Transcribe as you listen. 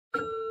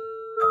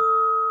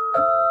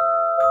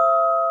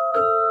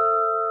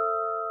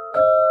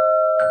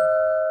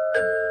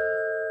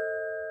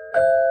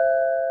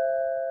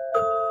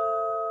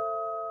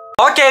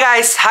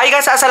Hye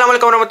guys,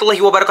 assalamualaikum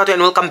warahmatullahi wabarakatuh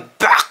and welcome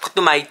back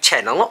to my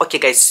channel.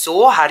 Okay guys,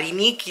 so hari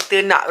ni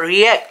kita nak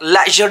react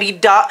luxury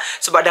duck.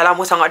 Sebab dah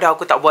lama sangat dah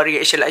aku tak buat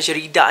reaction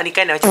luxury duck ni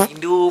kan. Macam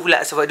rindu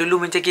pula. Sebab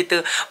dulu macam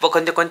kita buat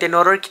konten-konten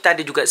horror, kita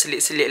ada juga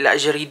selit-selit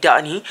luxury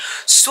duck ni.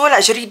 So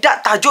luxury duck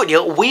tajuk dia,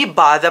 we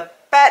buy the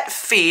pet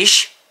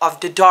fish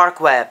of the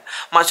dark web.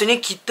 Maksudnya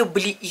kita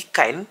beli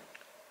ikan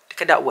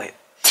dekat dark web.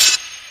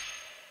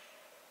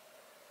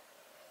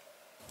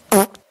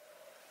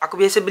 Aku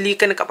biasa beli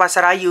ikan dekat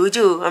pasar raya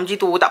je. Macam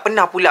tu. Tak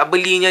pernah pula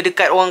belinya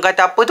dekat orang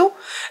kata apa tu.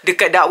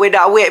 Dekat dark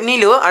web ni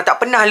lah.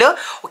 Tak pernah lah.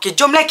 Okey,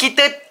 jomlah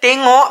kita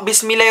tengok.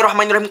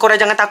 Bismillahirrahmanirrahim. Korang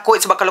jangan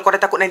takut. Sebab kalau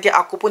korang takut nanti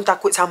aku pun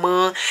takut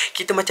sama.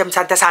 Kita macam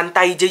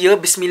santai-santai je ya.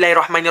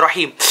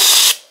 Bismillahirrahmanirrahim.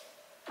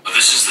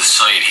 This is the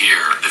site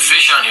here. The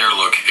fish on here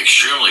look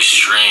extremely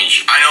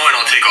strange. I know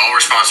and I'll take all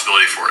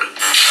responsibility for it.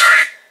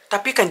 Alright.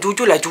 Tapi kan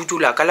jujurlah.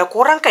 Kalau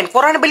korang kan,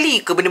 korang nak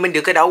beli ke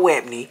benda-benda ke dark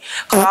web ni?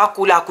 Kalau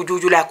aku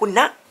jujurlah, aku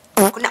nak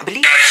beli.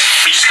 Guys,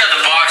 we just got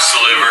the box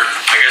delivered.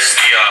 I guess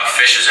the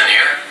fish is in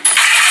here.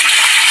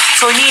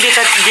 So ni dia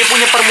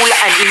punya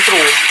permulaan intro.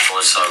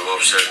 Let's go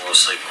upstairs and go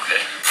sleep,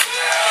 okay?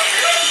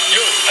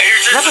 Yo, I hear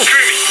Tristan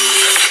screaming.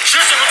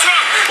 Tristan, what's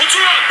wrong? What's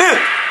wrong?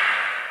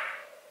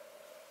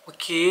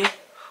 Okay.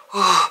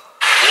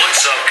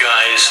 What's up,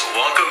 guys?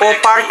 Welcome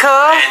back Parker. to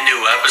a brand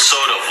new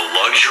episode of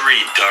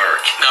Luxury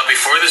Dark. Now,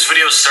 before this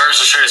video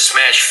starts, let's try to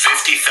smash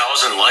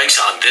 50,000 likes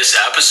on this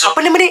episode.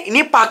 Apa nama ni?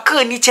 Ini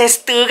Parker, ni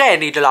Chester kan?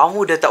 Ni dah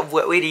lama dah tak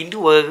buat wedding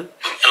dua.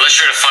 And let's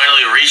try to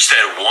finally reach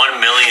that 1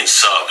 million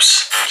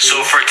subs.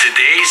 So for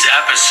today's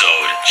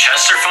episode,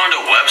 Chester found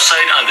a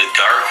website on the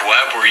dark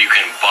web where you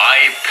can buy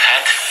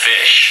pet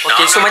fish.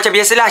 Okay, so macam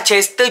biasalah,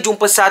 Chester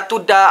jumpa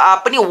satu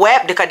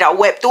web dekat dark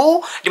web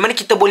tu, di mana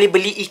kita boleh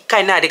beli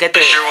ikan lah, dia kata.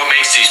 Not sure what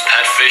makes these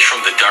pet fish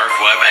from the dark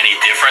web any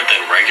different than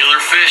regular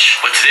fish,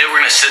 but today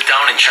we're gonna sit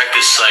down and check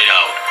this site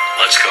out.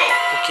 Let's go.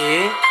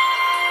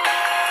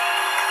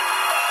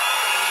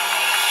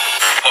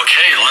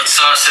 Okay, let's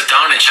sit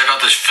down and check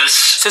out this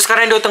fish. So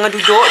sekarang dia tengah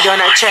duduk, dia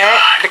nak check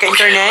dekat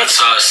internet.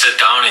 Let's sit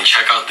down and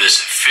check out this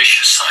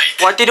fish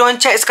site. Waktu dia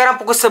check sekarang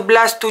pukul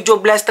 11:17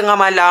 tengah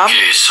malam.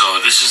 Okay,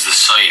 so this is the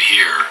site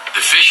here.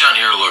 The fish on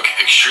here look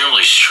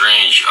extremely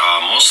strange.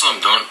 Most of them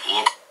don't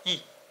look.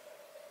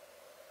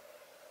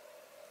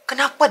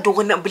 Kenapa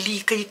diorang nak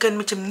beli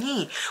ikan macam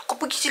ni? Kau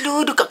pergi je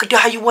lah dekat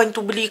kedai haiwan tu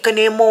beli ikan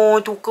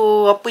Nemo tu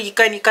ke apa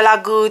ikan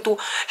laga tu.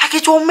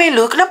 Lagi comel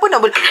lah. Kenapa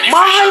nak beli?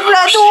 Mahal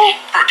pula tu.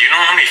 Bro, do you know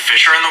how many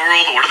fish are in the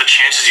world? What are the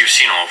chances you've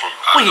seen all of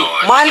them?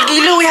 Mahal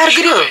gila weh harga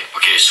dia.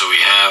 Okay, so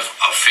we have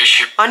a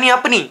fish here. Ni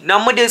apa ni?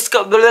 Nama dia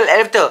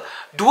Elevator.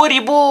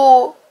 $2,000.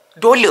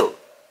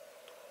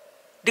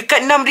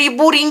 Dekat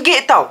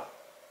RM6,000 tau.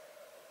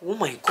 Oh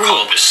my god.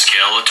 Called a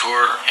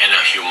Skeletor and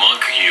a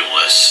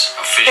homunculus.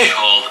 A fish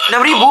called a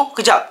 6,000?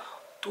 Kejap.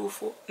 2,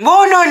 4.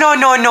 No.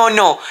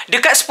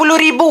 Dekat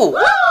 10,000.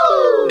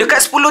 Dekat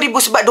 10,000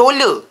 sebab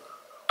 $.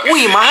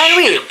 Wih, mahal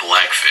weh.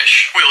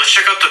 Blackfish. Wait, let's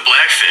check out the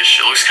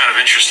blackfish. It looks kind of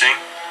interesting.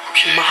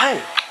 Okay.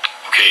 Mahal.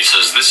 Okay, it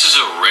says this is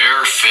a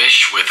rare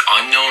fish with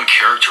unknown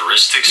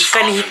characteristics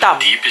from the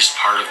deepest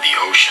part of the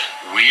ocean.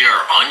 We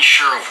are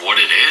unsure of what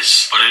it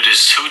is, but it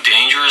is too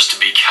dangerous to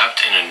be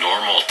kept in a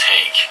normal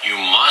tank. You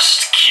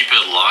must keep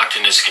it locked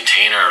in its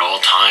container at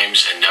all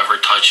times and never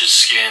touch its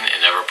skin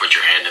and never put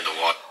your hand in the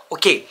water.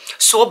 Okay,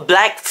 so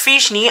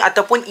blackfish ni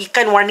ataupun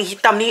ikan warna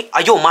hitam ni,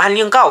 ayo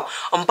mahalnya kau.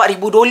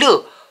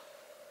 $4,000.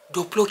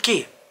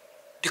 20k.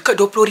 Dekat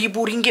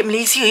RM20,000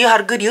 Malaysia ya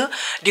harga dia.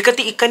 Dia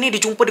kata ikan ni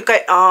dia jumpa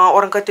dekat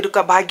orang kata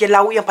dekat bahagian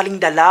laut yang paling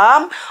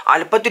dalam.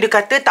 Lepas tu dia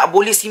kata tak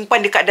boleh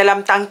simpan dekat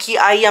dalam tangki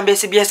air yang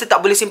biasa-biasa,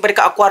 tak boleh simpan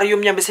dekat akuarium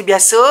yang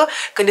biasa-biasa,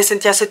 kena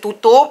sentiasa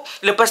tutup.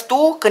 Lepas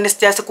tu kena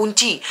sentiasa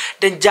kunci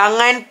dan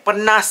jangan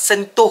pernah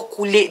sentuh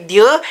kulit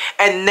dia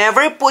and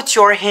never put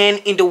your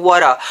hand in the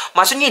water.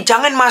 Maksudnya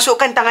jangan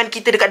masukkan tangan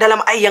kita dekat dalam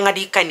air yang ada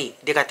ikan ni.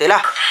 Dia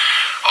katalah.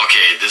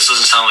 Okay, this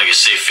doesn't sound like a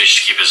safe fish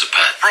to keep as a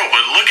pet. Bro,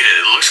 but look at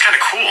it. It looks kind of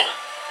cool.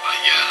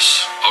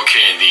 Yes.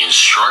 Okay, and the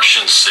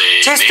instructions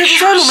say make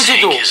sure the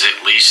tank is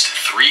at least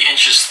 3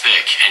 inches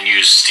thick and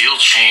use steel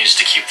chains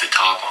to keep the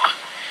top on.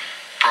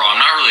 Bro, I'm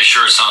not really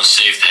sure it sounds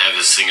safe to have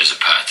this thing as a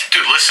pet.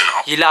 Dude, listen.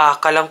 Yelah,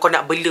 kalau kau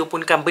nak bela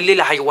pun kan,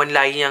 belilah haiwan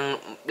lain yang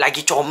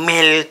lagi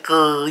comel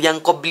ke,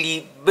 yang kau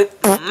beli. Be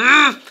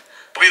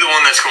the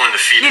one that's going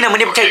to feed it. Ni nama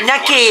dia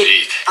penyakit.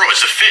 Bro,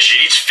 it's a fish.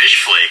 It eats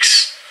fish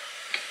flakes.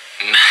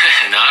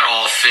 Not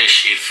all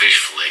fish eat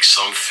fish flakes.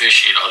 Some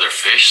fish eat other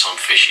fish. Some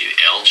fish eat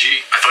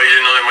algae. I thought you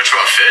didn't know that much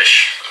about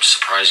fish. I'm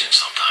surprising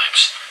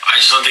sometimes. I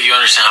just don't think you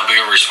understand how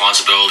big of a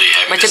responsibility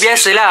having macam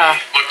biasalah.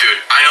 Look,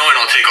 dude, I know and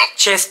I'll take all.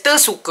 Chester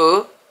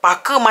suka,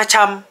 Parker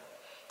macam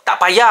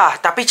tak payah,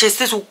 tapi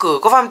Chester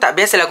suka. Kau faham tak?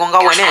 Biasalah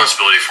kawan-kawan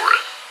responsibility for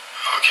it.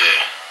 Okay.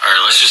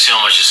 Alright, let's just see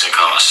how much this thing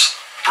costs.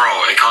 Bro,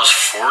 it costs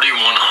 $4,100.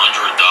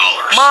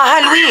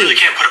 Mahal weh. You really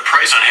can't put a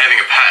price on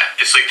having a pet.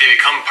 It's like they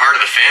become part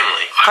of the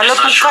family. Kalau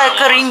tukar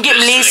ke ringgit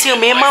Malaysia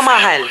memang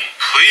mahal.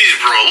 Please,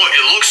 bro, look,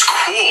 it looks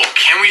cool.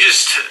 Can we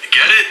just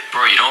get it?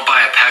 Bro, you don't buy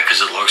a pet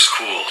because it looks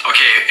cool.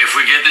 Okay, if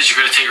we get this, you're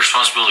gonna take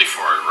responsibility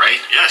for it, right?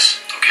 Yes.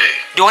 Okay.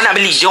 Dia orang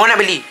nak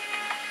beli.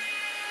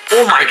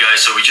 Oh my Alright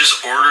guys, so we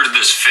just ordered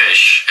this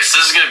fish. It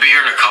says it's gonna be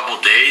here in a couple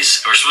days.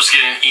 We're supposed to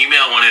get an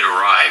email when it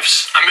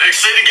arrives. I'm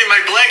excited to get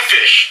my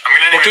blackfish. I'm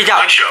gonna name it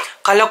Poncho.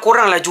 Kalau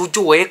korang lah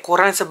jujur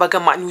korang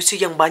sebagai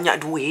manusia yang banyak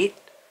duit.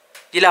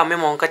 Yelah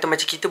memang orang kata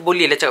macam kita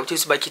boleh lah cakap macam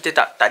sebab kita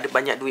tak ada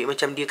banyak duit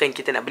macam dia kan.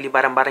 Kita nak beli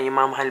barang-barang yang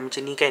mahal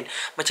macam ni kan.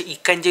 Macam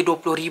ikan je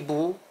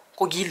 20,000.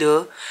 Kau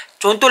gila.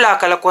 Contohlah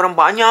kalau korang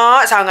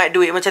banyak sangat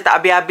duit macam tak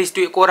habis-habis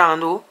duit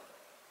korang tu.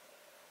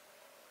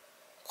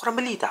 Korang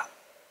beli tak?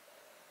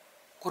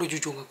 Korang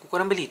jujur aku,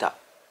 korang beli tak?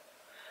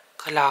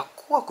 Kalau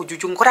aku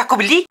jujur korang, aku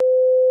beli.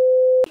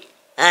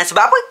 Sebab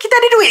apa? Kita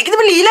ada duit, kita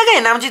belilah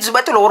kan. Macam tu,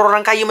 sebab tu lah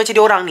orang-orang kaya macam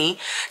dia orang ni,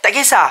 tak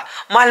kisah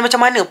mahal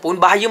macam mana pun,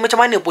 bahaya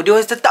macam mana pun, dia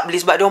orang tetap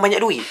beli sebab dia orang banyak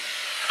duit.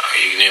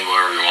 You can name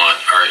whatever you want.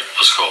 Alright,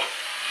 let's go.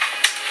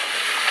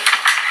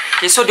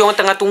 Okay, so dia orang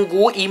tengah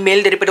tunggu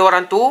email daripada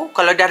orang tu.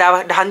 Kalau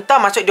dah hantar,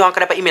 masuk dia orang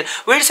akan dapat email.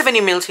 We receive an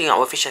email saying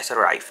our fish has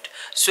arrived.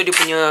 So dia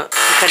punya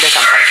ikan dah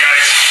sampai. Alright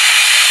guys.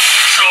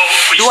 So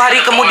 2 hari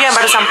kemudian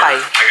baru sampai.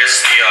 I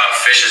guess the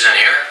fish is in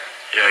here.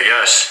 Yeah, I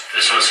guess.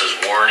 This one says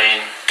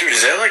warning. Dude,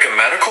 is that like a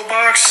medical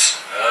box?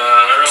 I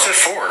don't know. What's that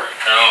for? I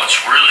don't know.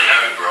 It's really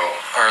heavy, bro.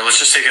 Alright, let's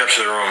just take it up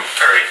to the room.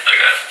 Alright, I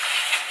got it.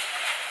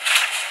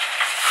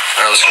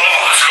 Alright, let's go.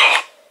 Oh, let's go.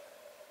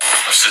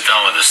 Let's sit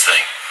down with this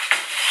thing.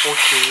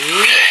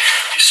 Okay.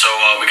 So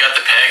we got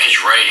the package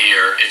right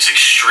here. It's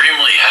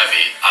extremely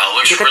heavy.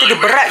 Looks really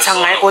weird. There's a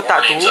lot of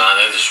warnings on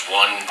it. There's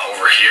one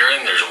over here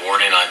and there's a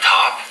warning on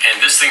top.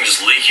 And this thing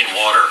is leaking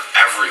water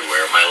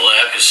everywhere. My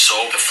lap is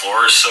soaked. The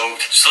floor is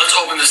soaked. So let's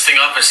open this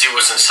thing up and see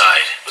what's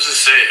inside. What does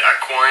it say?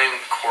 Equine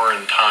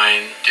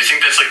Quarantine. Do you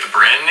think that's like the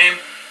brand name?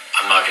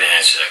 I'm not going to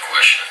answer that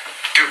question.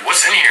 Dude,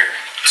 what's in here?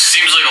 It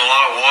seems like a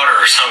lot of water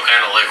or some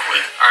kind of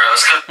liquid. Alright,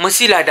 let's go.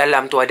 Mestilah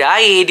dalam tu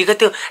ada air. Dia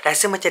kata,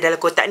 rasa macam dalam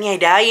kotak ni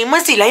ada air.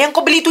 Mestilah yang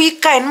kau beli tu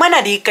ikan.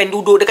 Mana ada ikan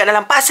duduk dekat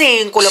dalam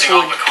pasir kau lah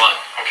pun.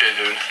 Okay,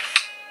 dude.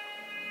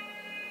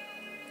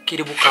 Okay,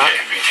 dia buka. Okay,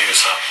 we can take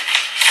this up.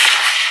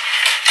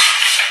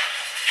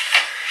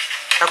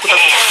 Takut.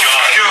 Oh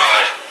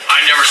God.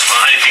 I never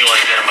smelled anything like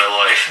that in my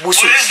life.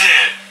 Busuk. What is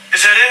it?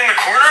 Is that it in the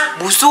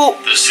corner?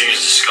 Busuk. This thing is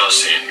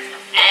disgusting.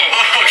 Oh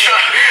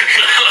God.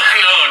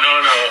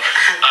 No.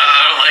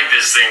 I don't like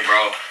this thing,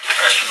 bro.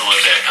 Alright, put the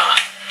lid back on.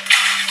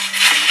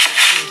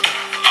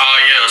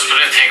 Yeah, let's put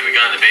it in the tank we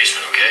got in the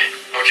basement, okay?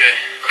 Okay,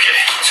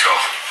 let's go.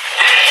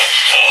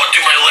 Oh,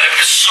 dude, my lap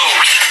is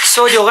soaked.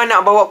 So, dia orang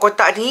nak bawa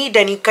kotak ni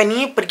dan ikan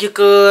ni pergi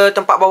ke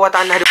tempat bawah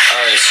tanah.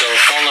 Alright, so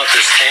filling up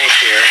this tank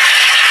here.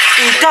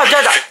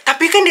 Tak.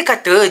 Tapi kan dia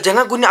kata,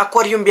 jangan guna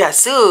akuarium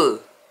biasa.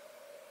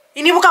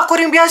 Ini bukan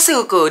akuarium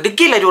biasa ke?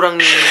 Degil lah dia orang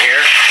ni.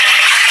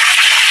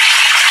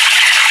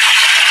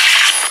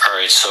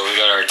 Alright, so we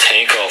got our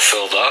tank all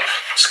filled up.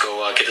 Let's go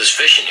get this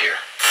fish in here.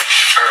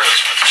 Alright, let's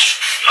put this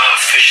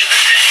fish in the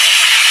tank.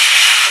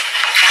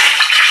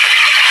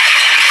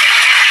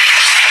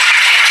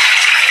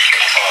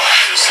 Oh,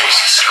 this thing's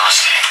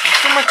disgusting.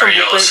 Alright,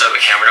 yo, let's have a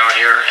camera down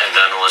here and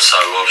then let's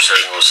go upstairs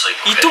and go sleep.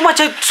 Itu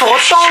macam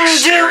sotong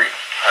je. Alright,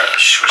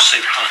 let's go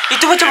sleep, huh?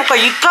 Itu macam bukan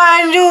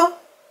ikan je.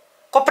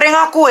 Kau prank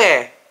aku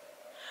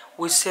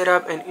We set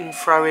up an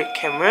infrared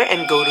camera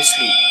and go to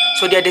sleep.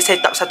 So dia ada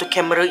set up satu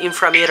kamera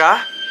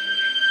inframerah.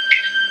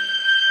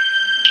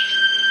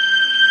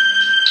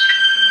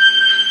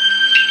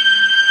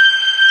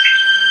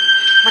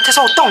 Macam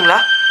sotong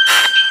lah.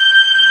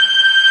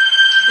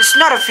 It's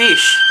not a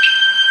fish.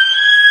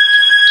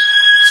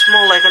 It's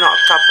more like an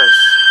octopus.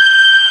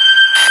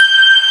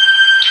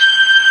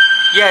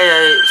 Yeah,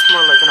 it's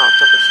more like an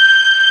octopus.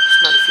 It's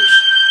not a fish.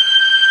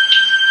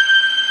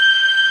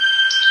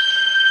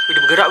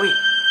 Dia bergerak weh.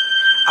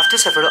 After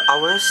several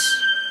hours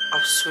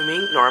of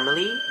swimming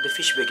normally, the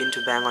fish began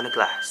to bang on the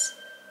glass.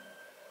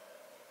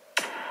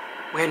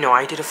 We had no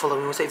idea the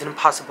following was even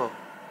possible.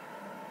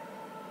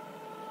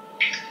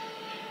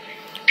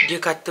 Dia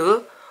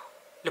kata,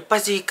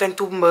 lepas ikan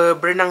tu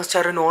berenang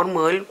secara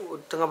normal,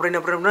 tengah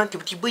berenang,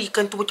 tiba-tiba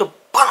ikan tu macam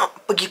bang,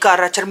 pergi ke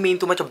arah cermin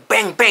tu, macam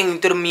bang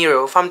to the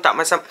mirror. Faham tak?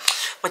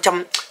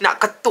 Macam nak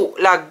ketuk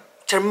lah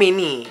cermin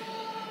ni.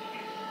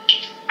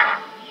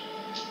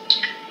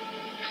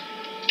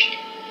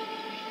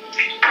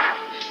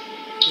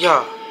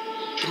 Ya,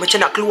 dia macam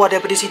nak keluar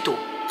daripada situ.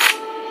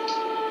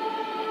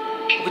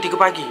 Pukul 3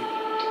 pagi.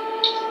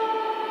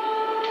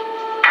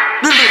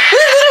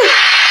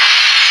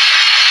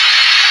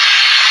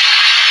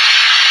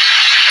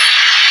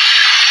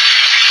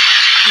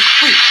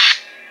 Wih.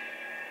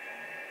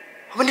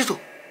 Apa benda tu?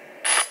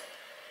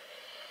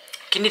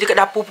 Kini dekat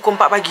dapur pukul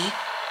 4 pagi.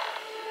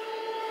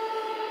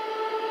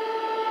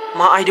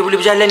 Mak ai dia boleh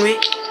berjalan weh.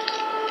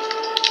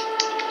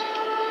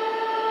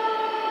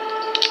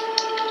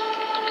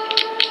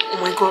 Oh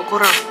my god,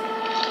 korang.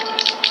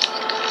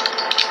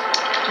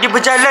 Dia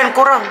berjalan,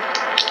 korang.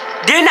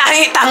 Dia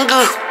naik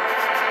tangga.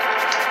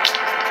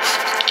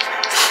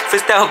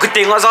 First time aku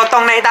tengok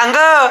sotong naik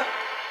tangga.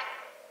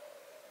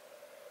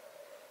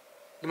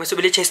 Dia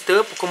masuk bilik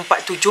Chester pukul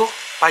 4.07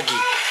 pagi.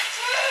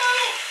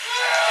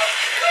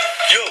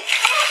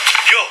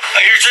 Yo. I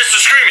hear Chester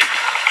screaming.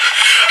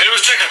 It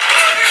was chicken.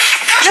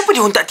 Kenapa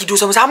dia orang tak tidur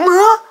sama-sama?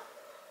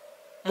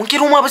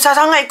 Mungkin rumah besar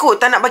sangat kot,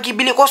 tak nak bagi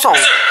bilik kosong.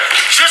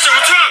 Chester,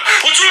 what's wrong?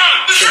 What's wrong?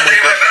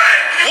 Something bit me.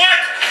 What?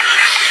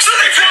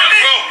 Something bit me.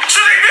 Bro,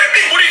 something bit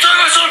me. What are you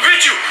talking about? Something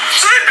bit you.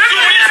 Something bit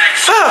me.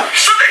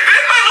 Something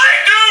bit my leg,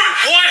 dude.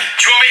 What?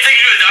 Do you want me to take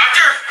you to the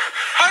doctor?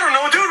 I don't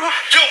know, dude.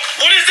 Yo,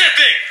 what is that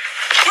thing?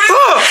 What is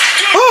that?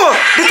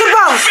 Dia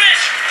terbang.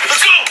 Fish.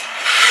 Let's go.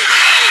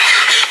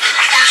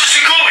 Where's this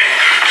thing going?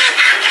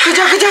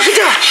 Kejar.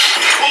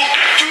 Oh,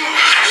 dude.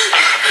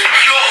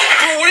 Yo,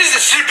 bro, what is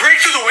this? Did it break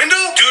through the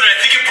window? Dude, I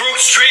think it broke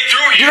straight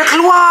through Dia here. dah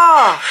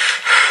keluar.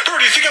 Bro,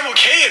 do you think I'm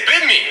okay? It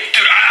bit me.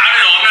 Dude, I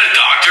don't know. I'm not a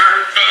doctor.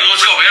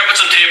 Let's go. We gotta put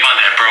some tape on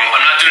that, bro.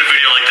 I'm not doing a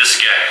video like this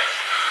again.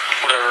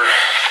 Whatever.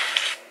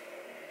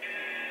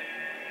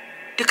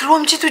 Dia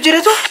keluar macam tu je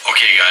dah tu.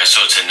 Okay, guys,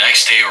 so it's the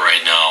next day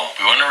right now.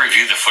 We want to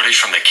review the footage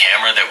from the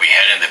camera that we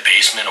had in the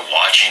basement of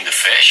watching the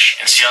fish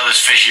and see how this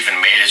fish even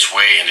made its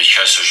way into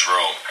Chester's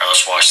room. Alright,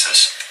 let's watch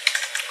this.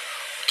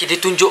 Okay,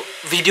 dia tunjuk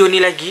video ni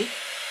lagi.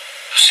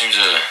 Seems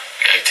to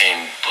be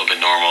acting a little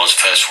bit normal. Let's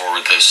fast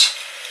forward this.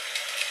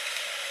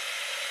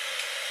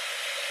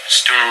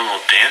 It's doing a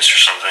little dance or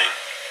something.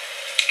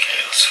 Okay,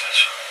 let's fast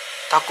forward.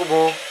 Takut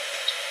bo.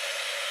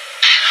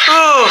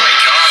 Oh my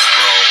god,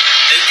 bro.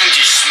 That thing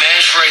just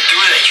smashed right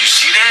through that. You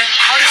see that?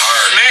 How did it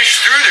smash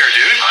through there,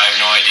 dude? I have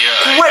no idea.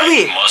 Kuat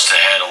weh. It must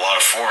have had a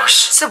lot of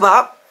force.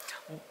 Sebab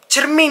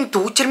cermin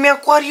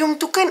akuarium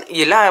tu kan,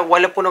 yelah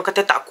walaupun orang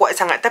kata tak kuat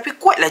sangat, tapi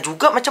kuatlah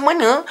juga. Macam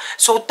mana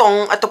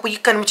sotong ataupun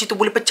ikan macam tu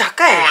boleh pecah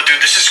kan? Oh,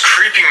 dude, this is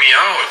creeping me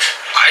out.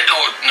 I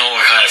don't know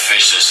what kind of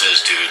fish this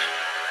is, dude.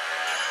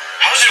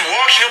 How's it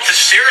walking up the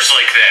stairs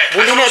like that?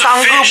 Boleh naik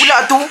tangga pula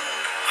tu.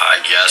 I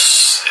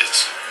guess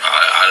it's...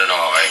 I don't know.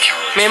 I can't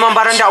really... Memang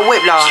barang dark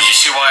web lah. So you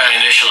see why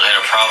I initially had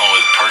a problem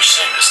with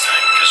purchasing this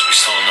thing? Because we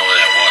still don't know what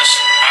that was.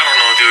 I don't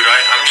know, dude.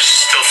 I'm just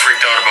still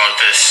freaked out about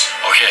this.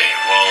 Okay,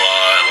 well,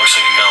 it looks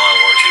like you got a lot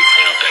of work to do to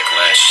clean up that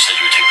glass. You said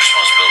you would take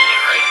responsibility,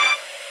 right?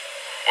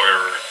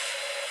 Whatever.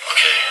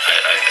 Okay,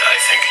 I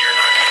think you're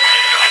not going to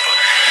clean it up, but...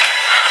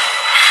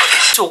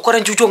 So,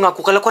 korang jujur dengan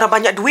aku, kalau korang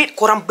banyak duit,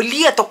 korang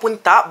beli ataupun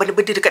tak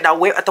benda-benda dekat dark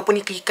web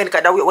ataupun ikan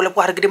dekat dark web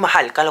walaupun harga dia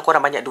mahal kalau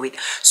korang banyak duit.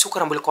 So,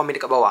 korang boleh komen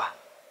dekat bawah.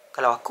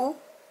 Kalau aku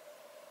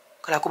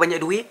banyak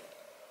duit,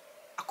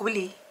 aku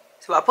beli.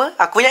 Sebab apa?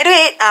 Aku banyak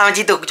duit.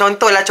 Macam tu.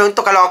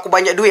 Contoh kalau aku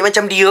banyak duit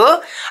macam dia,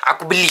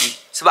 aku beli.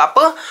 Sebab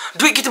apa?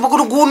 Duit kita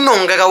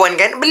bergunung-gunung kan kawan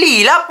kan?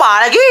 Belilah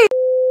apa lagi?